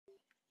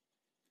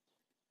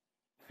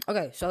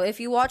Okay, so if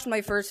you watched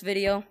my first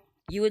video,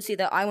 you would see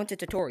that I went to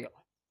tutorial.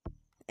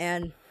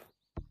 And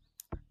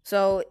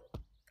so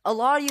a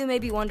lot of you may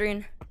be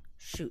wondering,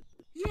 a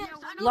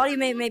lot of you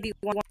may be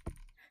wondering,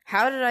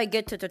 how did I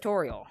get to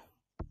tutorial?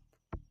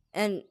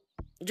 And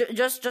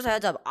just a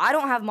heads up, I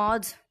don't have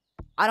mods.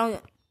 I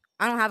don't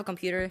have a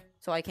computer,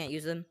 so I can't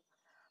use them.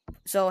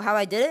 So how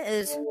I did it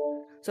is,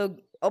 so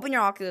open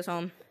your Oculus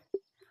Home,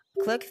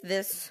 click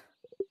this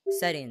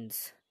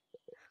settings,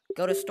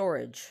 go to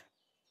storage.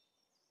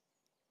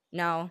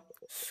 Now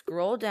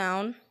scroll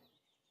down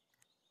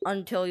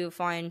until you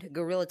find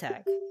Gorilla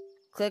Tag.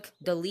 Click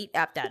delete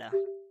app data.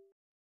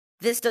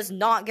 This does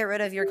not get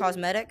rid of your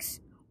cosmetics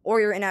or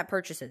your in-app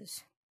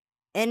purchases.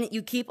 And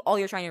you keep all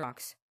your shiny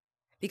rocks.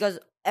 Because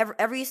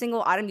every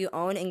single item you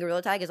own in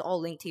Gorilla Tag is all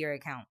linked to your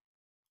account.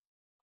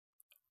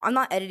 I'm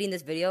not editing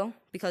this video,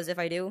 because if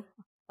I do,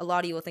 a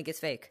lot of you will think it's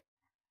fake.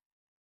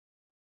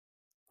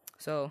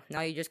 So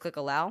now you just click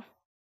allow.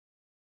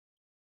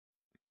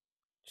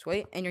 Just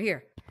wait, and you're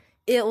here.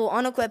 It will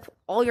unequip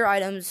all your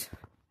items,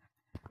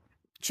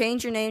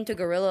 change your name to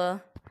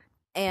Gorilla,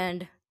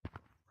 and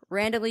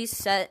randomly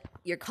set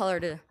your color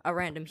to a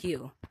random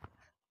hue.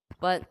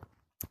 But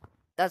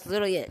that's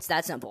literally it. It's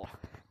that simple.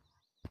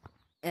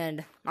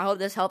 And I hope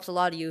this helps a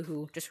lot of you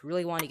who just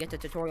really want to get to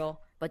tutorial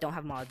but don't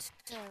have mods.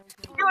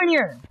 What are you doing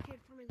here?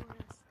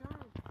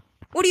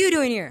 What are you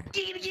doing here?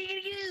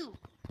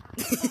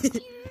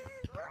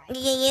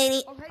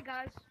 Okay,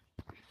 guys.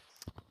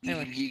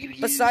 Anyway,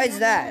 besides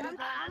that,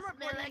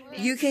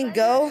 you can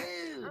go.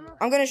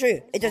 I'm gonna show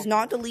you. It does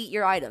not delete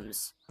your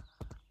items.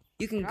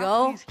 You can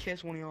go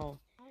kiss one of y'all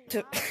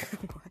to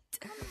what?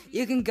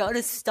 You can go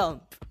to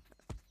Stump.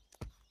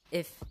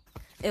 If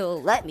it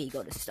will let me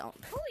go to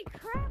Stump. Holy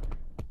crap!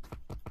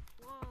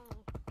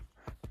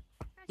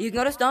 You can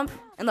go to Stump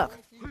and look,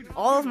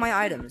 all of my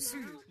items.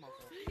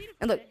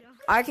 And look,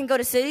 I can go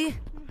to City,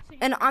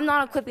 and I'm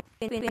not equipping.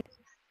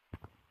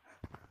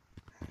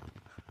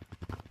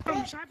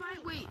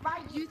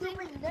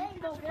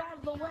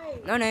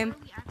 No name.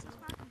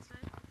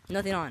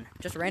 Nothing on.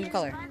 Just a random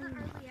color.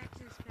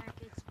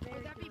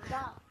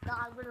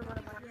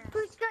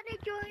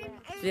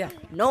 So yeah,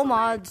 no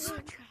mods.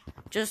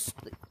 Just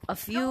a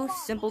few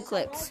simple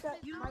clicks.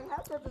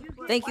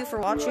 Thank you for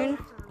watching,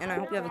 and I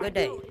hope you have a good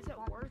day.